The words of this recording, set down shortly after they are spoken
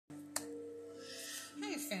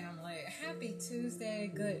Happy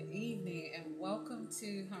Tuesday, good evening, and welcome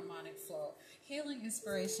to Harmonic Flow, healing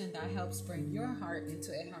inspiration that helps bring your heart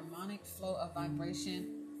into a harmonic flow of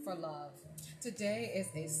vibration for love. Today is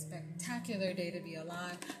a spectacular day to be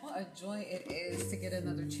alive. What a joy it is to get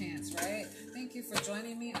another chance, right? Thank you for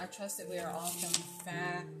joining me. I trust that we are all feeling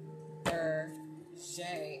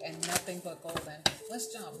Fabergé and nothing but golden.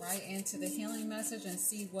 Let's jump right into the healing message and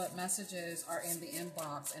see what messages are in the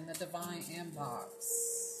inbox, in the divine inbox.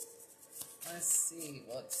 Let's see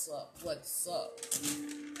what's up.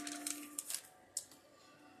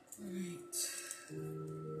 All right.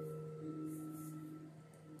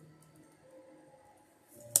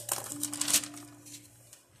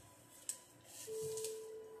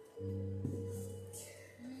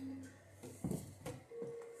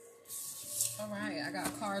 All right, I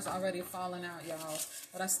got cards already falling out, y'all,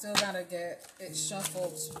 but I still gotta get it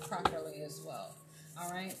shuffled properly as well. All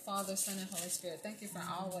right, Father, Son, and Holy Spirit, thank you for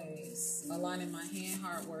always aligning my hand,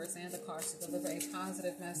 heart, words, and the cards to deliver a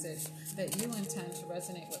positive message that you intend to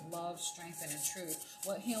resonate with love, strength, and truth.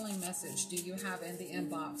 What healing message do you have in the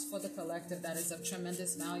inbox for the collective that is of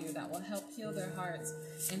tremendous value that will help heal their hearts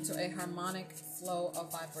into a harmonic flow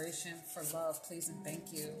of vibration for love? Please and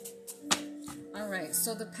thank you. All right,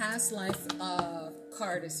 so the past life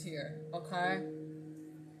card is here, okay?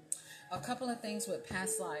 A couple of things with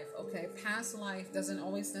past life, okay? Past life doesn't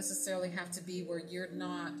always necessarily have to be where you're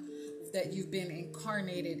not, that you've been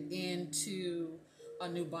incarnated into a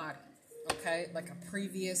new body, okay? Like a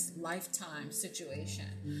previous lifetime situation.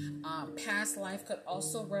 Past life could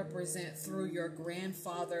also represent through your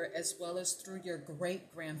grandfather as well as through your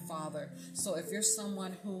great-grandfather. So if you're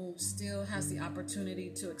someone who still has the opportunity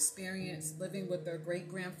to experience living with their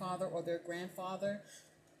great-grandfather or their grandfather,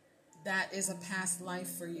 that is a past life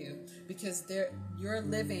for you, because you're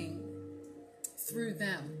living through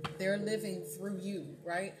them. They're living through you,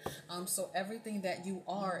 right? So everything that you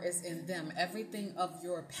are is in them. Everything of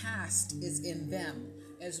your past is in them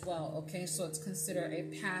as well, okay? So it's considered a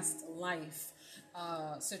past life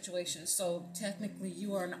situation. So technically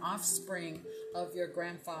you are an offspring of your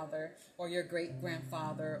grandfather or your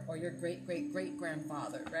great-grandfather or your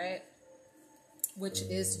great-great-great-grandfather, right? Which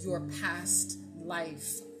is your past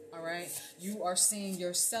life. All right, you are seeing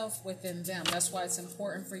yourself within them. That's why it's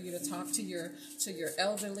important for you to talk to your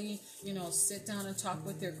elderly. You know, sit down and talk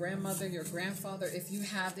with your grandmother, your grandfather, if you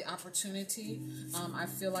have the opportunity. I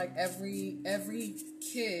feel like every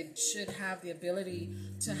kid should have the ability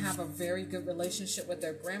to have a very good relationship with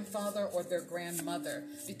their grandfather or their grandmother,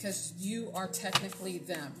 because you are technically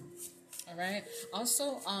them. All right.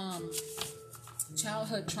 Also,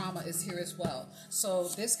 childhood trauma is here as well. So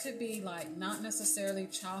this could be like not necessarily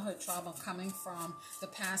childhood trauma coming from the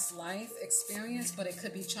past life experience, but it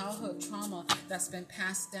could be childhood trauma that's been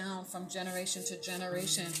passed down from generation to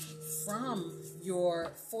generation from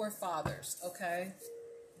your forefathers, okay?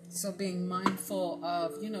 So being mindful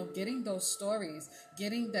of, getting those stories,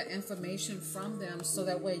 getting the information from them so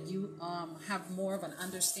that way you have more of an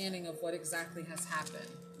understanding of what exactly has happened.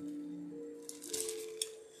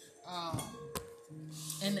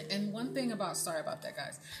 And one thing sorry about that,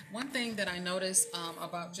 guys. One thing that I noticed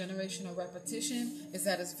about generational repetition is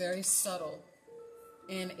that it's very subtle,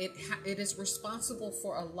 and it is responsible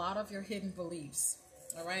for a lot of your hidden beliefs.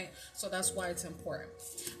 All right, so that's why it's important.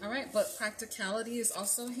 All right, but practicality is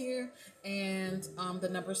also here, and the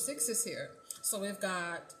number 6 is here. So we've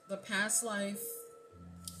got the past life.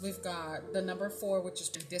 We've got the number 4, which is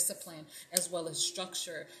discipline as well as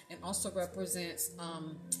structure, and also represents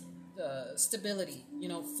the stability,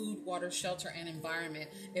 food, water, shelter, and environment.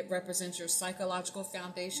 It represents your psychological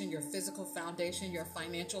foundation, your physical foundation, your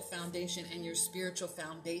financial foundation, and your spiritual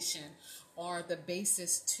foundation are the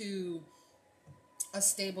basis to a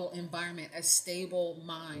stable environment, a stable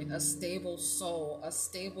mind, a stable soul, a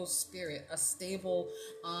stable spirit, a stable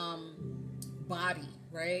body,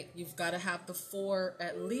 right? You've got to have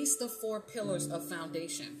at least the 4 pillars of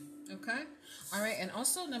foundation. Okay. All right. And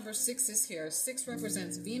also number 6 is here. 6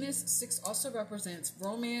 represents Venus. 6 also represents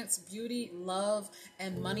romance, beauty, love,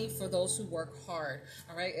 and money for those who work hard.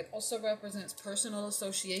 All right. It also represents personal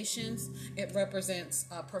associations. It represents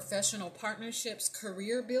professional partnerships,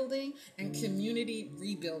 career building, and community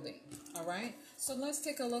rebuilding. All right. So let's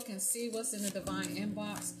take a look and see what's in the divine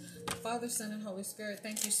inbox. Father, Son, and Holy Spirit,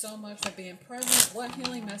 thank you so much for being present. What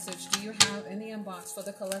healing message do you have in the inbox for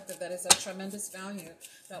the collective that is of tremendous value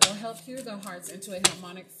that will help heal their hearts into a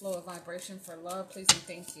harmonic flow of vibration for love? Please and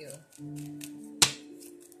thank you.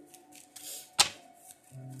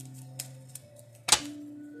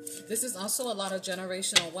 This is also a lot of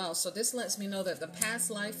generational wealth. So this lets me know that the past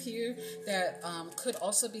life here that could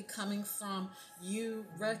also be coming from you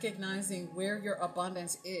recognizing where your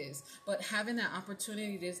abundance is, but having that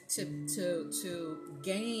opportunity to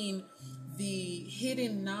gain the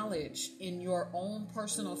hidden knowledge in your own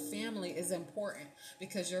personal family is important,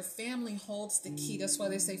 because your family holds the key. That's why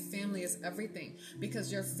they say family is everything, because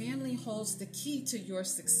your family holds the key to your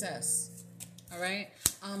success. All right.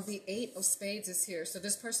 The 8 of Spades is here. So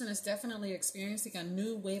this person is definitely experiencing a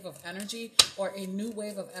new wave of energy, or a new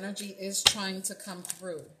wave of energy is trying to come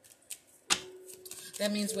through.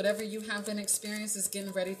 That means whatever you have been experiencing is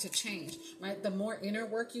getting ready to change, right? The more inner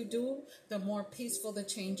work you do, the more peaceful the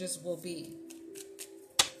changes will be.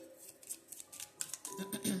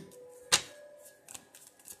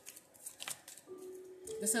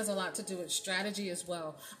 This has a lot to do with strategy as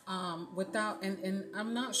well. And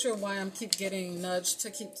I'm not sure why I'm keep getting nudged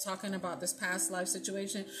to keep talking about this past life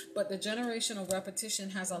situation, but the generational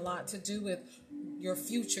repetition has a lot to do with your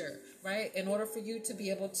future, right? In order for you to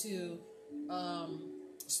be able to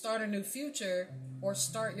start a new future, or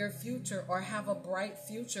start your future, or have a bright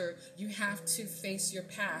future, you have to face your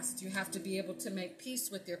past. You have to be able to make peace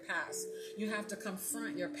with your past. You have to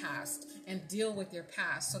confront your past and deal with your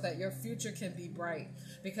past so that your future can be bright,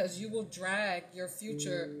 because you will drag your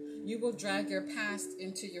past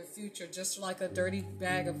into your future just like a dirty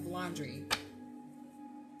bag of laundry.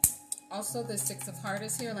 Also, the 6 of Hearts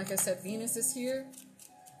is here. Like I said, Venus is here.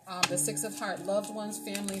 The 6 of Hearts, loved ones,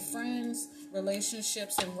 family, friends,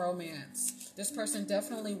 relationships, and romance. This person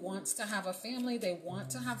definitely wants to have a family. They want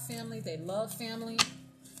to have family. They love family.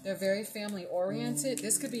 They're very family oriented.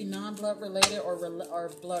 This could be non-blood related or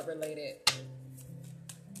blood related.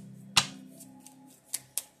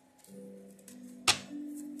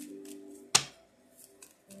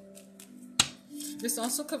 This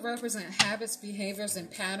also could represent habits, behaviors,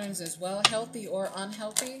 and patterns as well, healthy or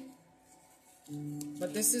unhealthy.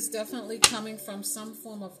 But this is definitely coming from some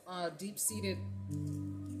form of deep-seated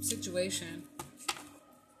situation.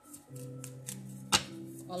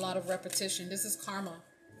 A lot of repetition. This is karma,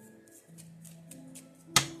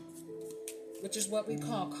 which is what we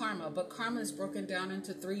call karma. But karma is broken down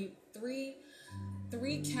into three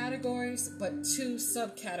categories, but 2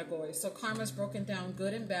 subcategories. So karma is broken down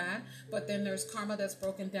good and bad, but then there's karma that's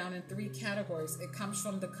broken down in 3 categories. It comes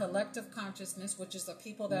from the collective consciousness, which is the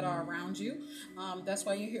people that are around you. That's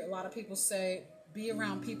why you hear a lot of people say, be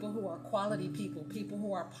around people who are quality people, people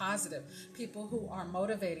who are positive, people who are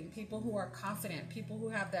motivating, people who are confident, people who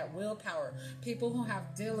have that willpower, people who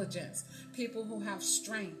have diligence, people who have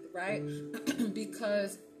strength, right?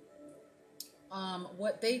 Because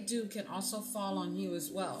what they do can also fall on you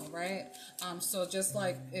as well, right? So just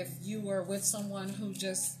like if you were with someone who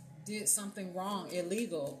just did something wrong,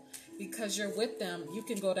 illegal, because you're with them, you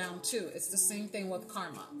can go down too. It's the same thing with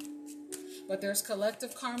karma. But there's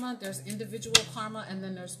collective karma, there's individual karma, and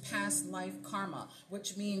then there's past life karma,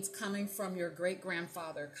 which means coming from your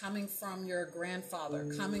great-grandfather, coming from your grandfather,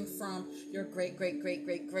 coming from your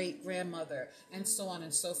great-great-great-great-great-grandmother, and so on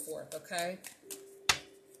and so forth, okay?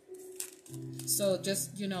 So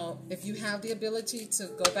just, if you have the ability to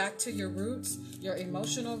go back to your roots, your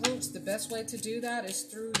emotional roots, the best way to do that is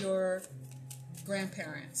through your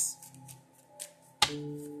grandparents.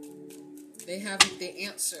 They have the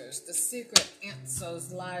answers. The secret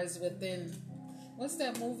answers lies within. What's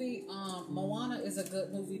that movie? Moana is a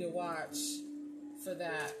good movie to watch for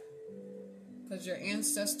that. Because your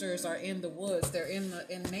ancestors are in the woods. They're in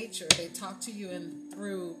nature. They talk to you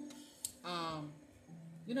through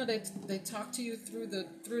they talk to you through the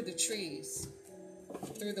trees,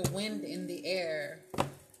 through the wind in the air.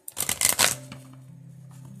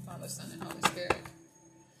 Father, Son, and Holy Spirit.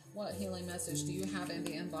 What healing message do you have in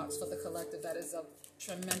the inbox for the collective that is of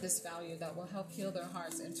tremendous value that will help heal their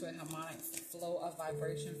hearts into a harmonic flow of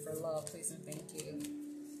vibration for love? Please and thank you.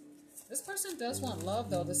 This person does want love,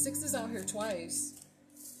 though. The 6 is out here twice.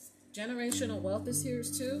 Generational wealth is here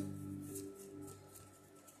too.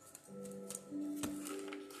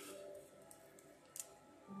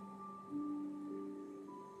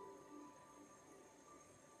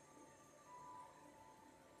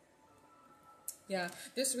 Yeah,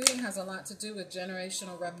 this reading has a lot to do with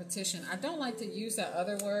generational repetition. I don't like to use that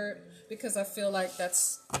other word because I feel like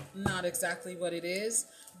that's not exactly what it is.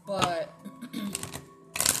 But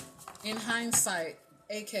in hindsight,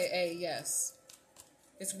 aka yes,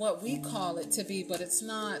 it's what we call it to be, but it's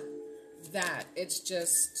not that. It's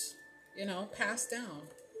just, passed down.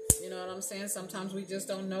 You know what I'm saying? Sometimes we just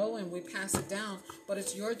don't know and we pass it down, but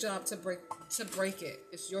it's your job to break it.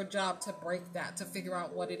 It's your job to break that, to figure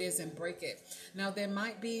out what it is and break it. Now there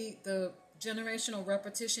might be the generational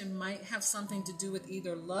repetition might have something to do with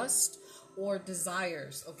either lust or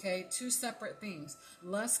desires. Okay, two separate things.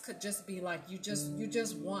 Lust could just be like you just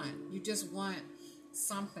want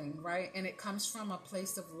something, right? And it comes from a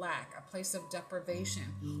place of lack, a place of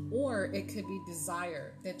deprivation. Or it could be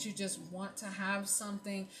desire, that you just want to have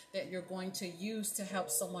something that you're going to use to help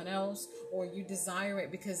someone else, or you desire it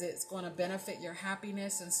because it's going to benefit your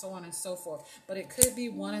happiness, and so on and so forth. But it could be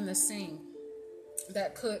one and the same.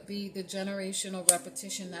 That could be the generational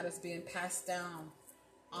repetition that is being passed down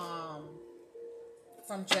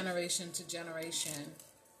from generation to generation.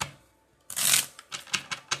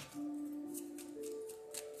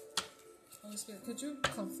 Holy Spirit, could you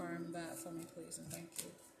confirm that for me, please? And thank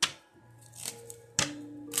you.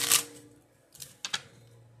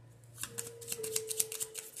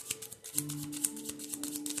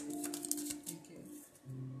 Thank you.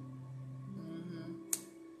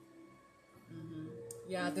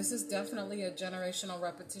 Yeah, this is definitely a generational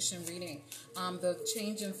repetition reading. The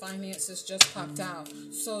change in finances just popped out.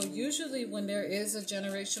 So usually when there is a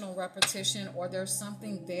generational repetition, or there's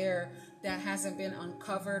something there that hasn't been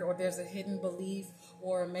uncovered, or there's a hidden belief,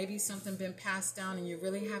 or maybe something been passed down and you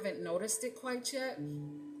really haven't noticed it quite yet,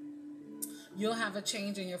 you'll have a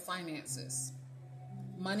change in your finances.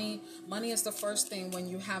 Money is the first thing when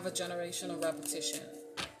you have a generational repetition,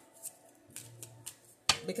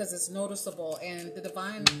 because it's noticeable, and the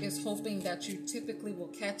divine is hoping that you typically will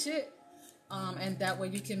catch it, and that way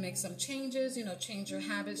you can make some changes, change your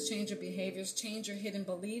habits, change your behaviors, change your hidden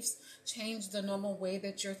beliefs, change the normal way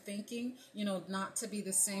that you're thinking, not to be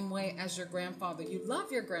the same way as your grandfather. You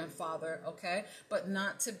love your grandfather, okay, but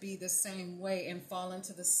not to be the same way and fall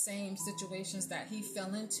into the same situations that he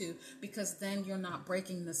fell into, because then you're not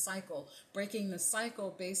breaking the cycle. Breaking the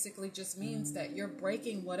cycle basically just means that you're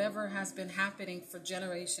breaking whatever has been happening for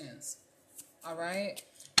generations, all right?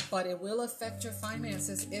 But it will affect your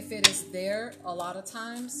finances if it is there. A lot of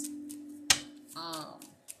times,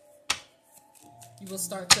 you will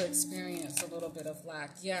start to experience a little bit of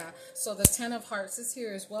lack. Yeah, so the 10 of Hearts is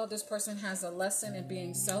here as well. This person has a lesson in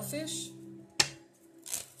being selfish.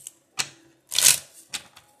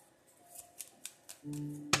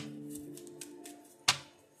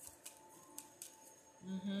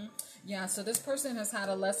 Yeah, so this person has had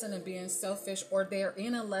a lesson in being selfish, or they're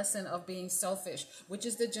in a lesson of being selfish, which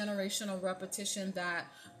is the generational repetition that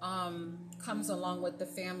comes along with the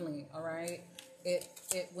family, all right?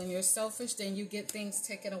 When you're selfish, then you get things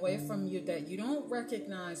taken away from you that you don't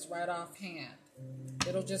recognize right offhand.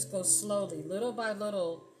 It'll just go slowly. Little by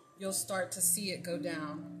little, you'll start to see it go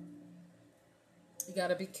down. You got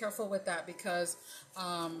to be careful with that, because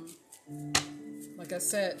like I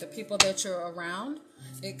said, the people that you're around,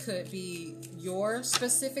 it could be your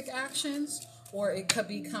specific actions, or it could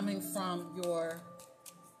be coming from your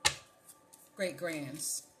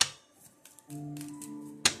great-grands.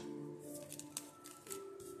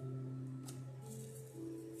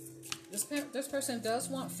 This person does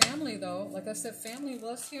want family, though. Like I said, family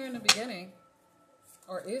was here in the beginning,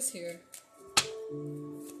 or is here.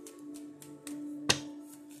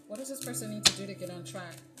 What does this person need to do to get on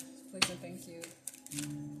track? Please and thank you.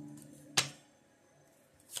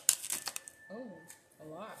 Oh, a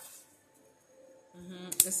lot.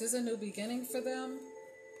 This is a new beginning for them.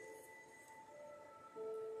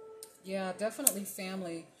 Yeah, definitely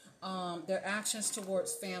family. Their actions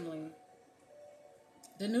towards family.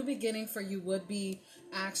 The new beginning for you would be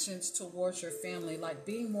actions towards your family, like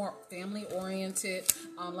being more family oriented.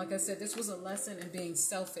 Like I said, this was a lesson in being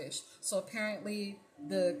selfish. So apparently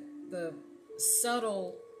the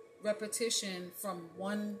subtle repetition from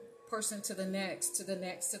one person to the next, to the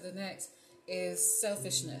next, to the next is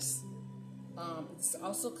selfishness. This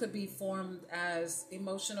also could be formed as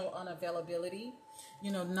emotional unavailability,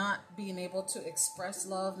 not being able to express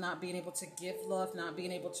love, not being able to give love, not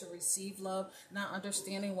being able to receive love, not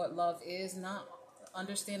understanding what love is, not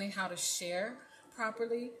understanding how to share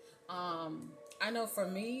properly. I know for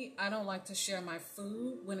me, I don't like to share my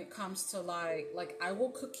food when it comes to like I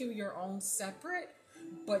will cook you your own separate,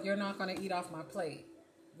 but you're not going to eat off my plate,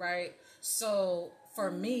 right? So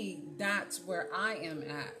for me, that's where I am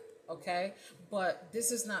at. Okay, but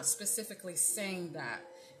this is not specifically saying that.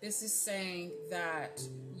 This is saying that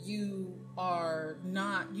you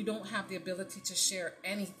don't have the ability to share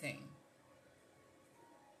anything.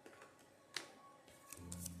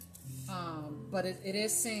 But it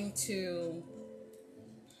is saying to,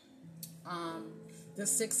 the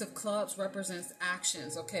Six of Clubs represents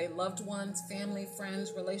actions, okay? Loved ones, family,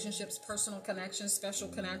 friends, relationships, personal connections, special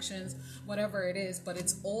connections, whatever it is. But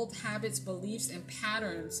it's old habits, beliefs, and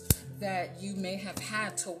patterns that you may have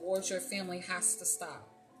had towards your family has to stop.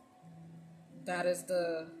 That is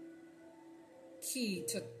the key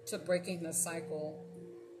to breaking the cycle.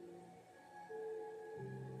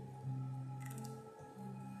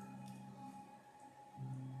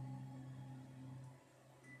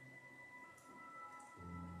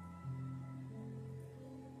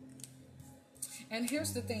 And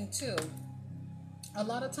here's the thing too. A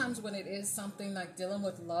lot of times when it is something like dealing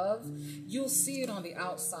with love, you'll see it on the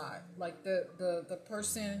outside. Like the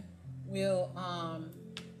person will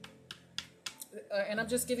and I'm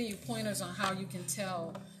just giving you pointers on how you can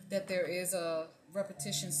tell that there is a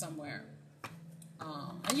repetition somewhere.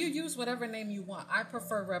 And you use whatever name you want. I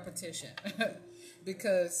prefer repetition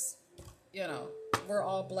because, you know, we're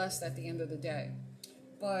all blessed at the end of the day.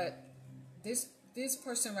 But this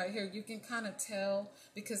person right here, you can kind of tell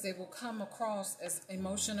because they will come across as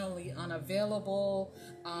emotionally unavailable.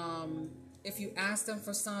 If you ask them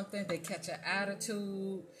for something, they catch an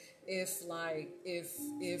attitude. If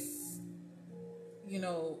you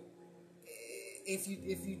know, if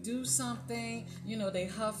you do something, you know, they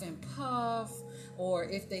huff and puff. Or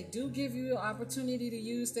if they do give you an opportunity to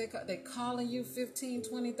use, they calling you 15,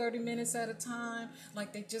 20, 30 minutes at a time.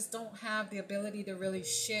 Like they just don't have the ability to really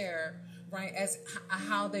share, right, as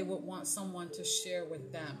how they would want someone to share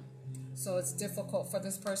with them. So it's difficult for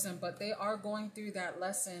this person, but they are going through that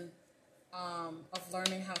lesson of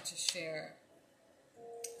learning how to share.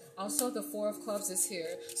 Also, the Four of Clubs is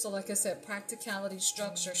here. So like I said, practicality,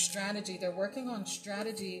 structure, strategy. They're working on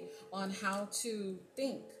strategy on how to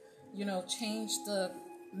think, you know, change the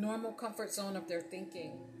normal comfort zone of their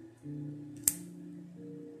thinking.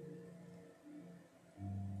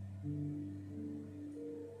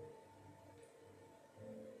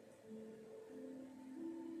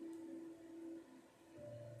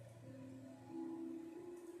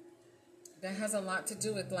 That has a lot to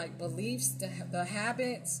do with like beliefs, the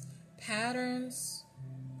habits, patterns,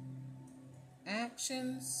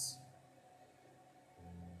 actions.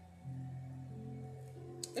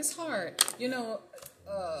 It's hard, you know.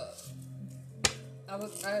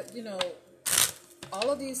 You know, all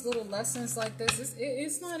of these little lessons like this,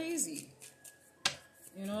 it's not easy.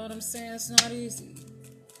 You know what I'm saying? It's not easy.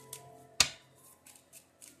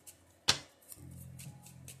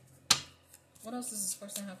 What else does this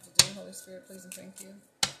person have to do? Holy Spirit, please and thank you.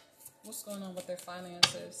 What's going on with their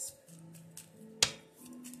finances?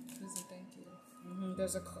 Please and thank you.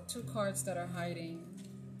 There's two cards that are hiding.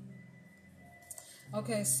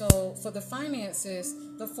 Okay, so for the finances,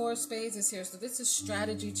 the Four of Spades is here. So this is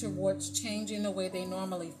strategy towards changing the way they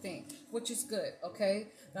normally think, which is good, okay?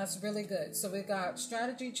 That's really good. So we got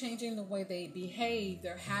strategy changing the way they behave,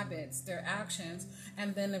 their habits, their actions,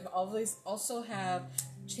 and then they've always also have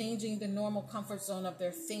changing the normal comfort zone of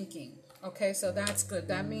their thinking. Okay, so that's good.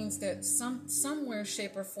 That means that somewhere,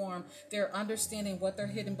 shape, or form, they're understanding what their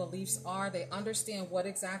hidden beliefs are. They understand what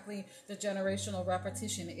exactly the generational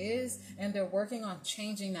repetition is, and they're working on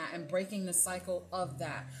changing that and breaking the cycle of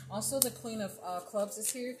that. Also, the Queen of Clubs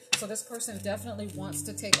is here, so this person definitely wants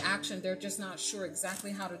to take action. They're just not sure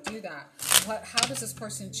exactly how to do that. How does this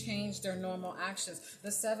person change their normal actions?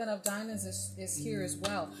 The Seven of Diamonds is here as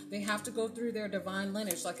well. They have to go through their divine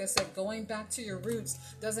lineage. Like I said, going back to your roots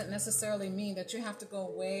doesn't necessarily mean that you have to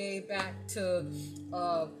go way back to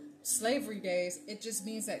slavery days. It just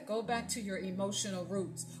means that go back to your emotional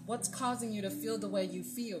roots. What's causing you to feel the way you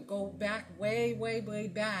feel? Go back way, way, way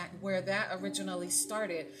back where that originally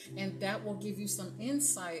started, and that will give you some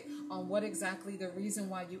insight on what exactly the reason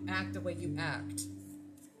why you act the way you act.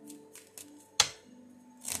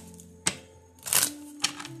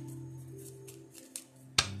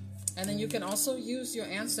 And then you can also use your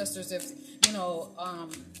ancestors if, you know,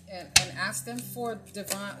 and ask them for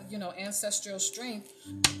divine, you know, ancestral strength,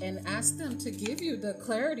 and ask them to give you the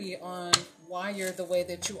clarity on why you're the way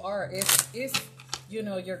that you are. If you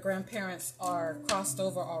know, your grandparents are crossed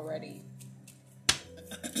over already.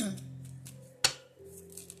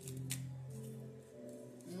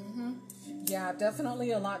 Yeah,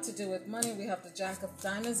 definitely a lot to do with money. We have the Jack of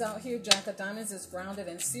Diamonds out here. Jack of Diamonds is grounded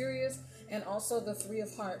and serious. And also the Three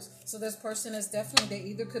of Hearts. So this person is definitely, they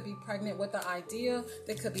either could be pregnant with the idea,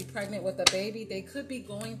 they could be pregnant with a baby, they could be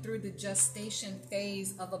going through the gestation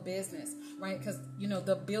phase of a business, right? Because, you know,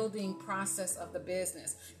 the building process of the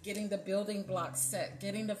business, getting the building blocks set,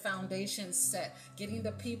 getting the foundation set, getting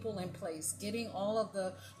the people in place, getting all of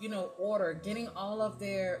the, you know, order, getting all of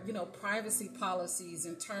their, you know, privacy policies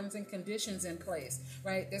and terms and conditions in place,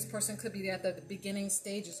 right? This person could be at the beginning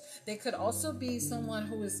stages. They could also be someone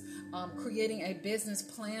who is creating a business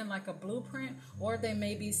plan, like a blueprint, or they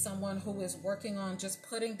may be someone who is working on just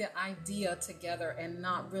putting the idea together and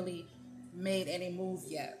not really made any move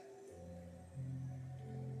yet.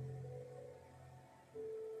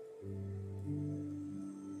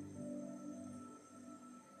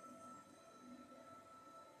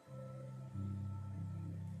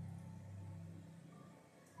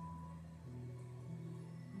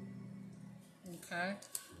 Okay.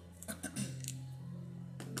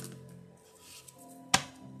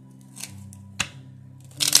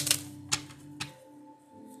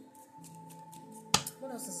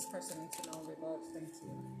 What else does this person need to know in regards? Thank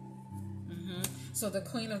you. So the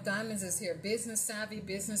Queen of Diamonds is here. Business savvy,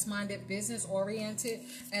 business minded, business oriented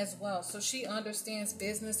as well. So she understands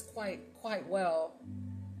business quite well.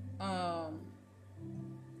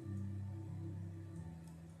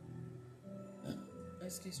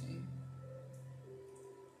 Excuse me.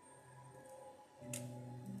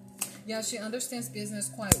 Yeah, she understands business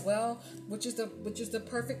quite well, which is the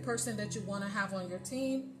perfect person that you want to have on your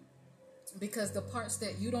team. Because the parts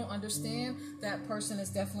that you don't understand, that person is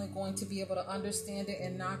definitely going to be able to understand it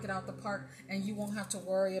and knock it out the park, and you won't have to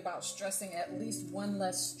worry about stressing at least one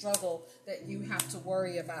less struggle that you have to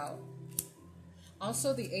worry about.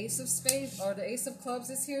 Also, the Ace of Spades or the Ace of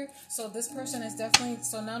Clubs is here. So this person is definitely,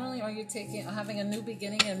 so not only are you having a new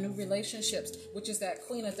beginning and new relationships, which is that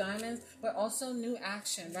Queen of Diamonds, but also new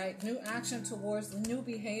action, right? New action towards new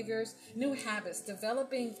behaviors, new habits,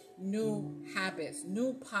 developing new habits,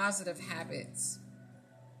 new positive habits.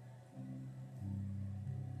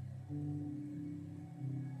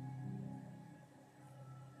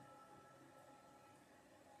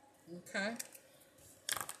 Okay.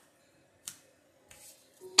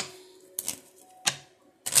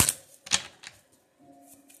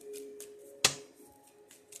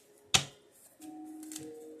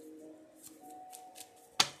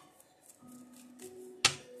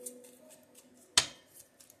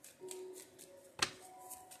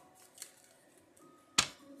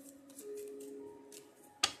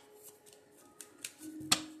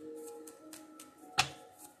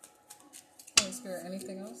 Holy Spirit,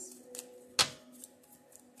 anything else?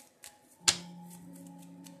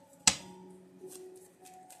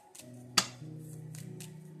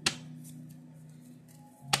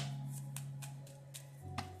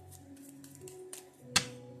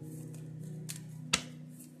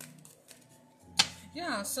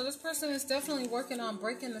 Yeah, so this person is definitely working on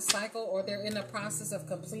breaking the cycle, or they're in the process of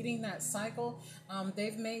completing that cycle.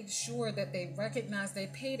 They've made sure that they recognize, they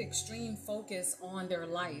paid extreme focus on their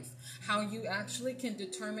life. How you actually can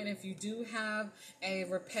determine if you do have a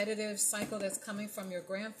repetitive cycle that's coming from your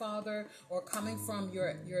grandfather or coming from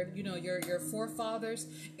your forefathers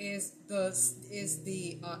is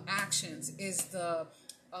the actions, is the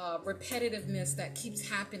repetitiveness that keeps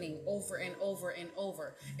happening over and over and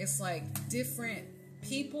over. It's like different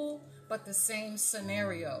people, but the same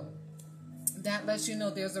scenario. That lets you know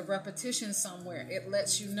there's a repetition somewhere. It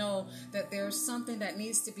lets you know that there's something that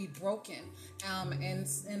needs to be broken.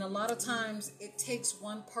 And a lot of times it takes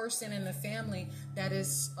one person in the family that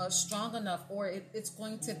is strong enough, or it's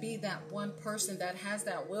going to be that one person that has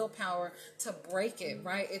that willpower to break it,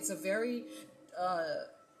 right? It's a very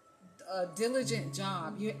a diligent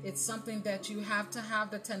job. It's something that you have to have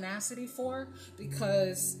the tenacity for,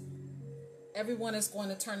 because everyone is going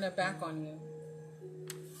to turn their back on you.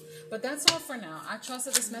 But that's all for now. I trust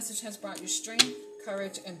that this message has brought you strength,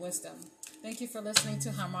 courage, and wisdom. Thank you for listening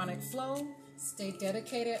to Harmonic Flow. Stay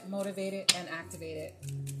dedicated, motivated, and activated.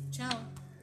 Ciao.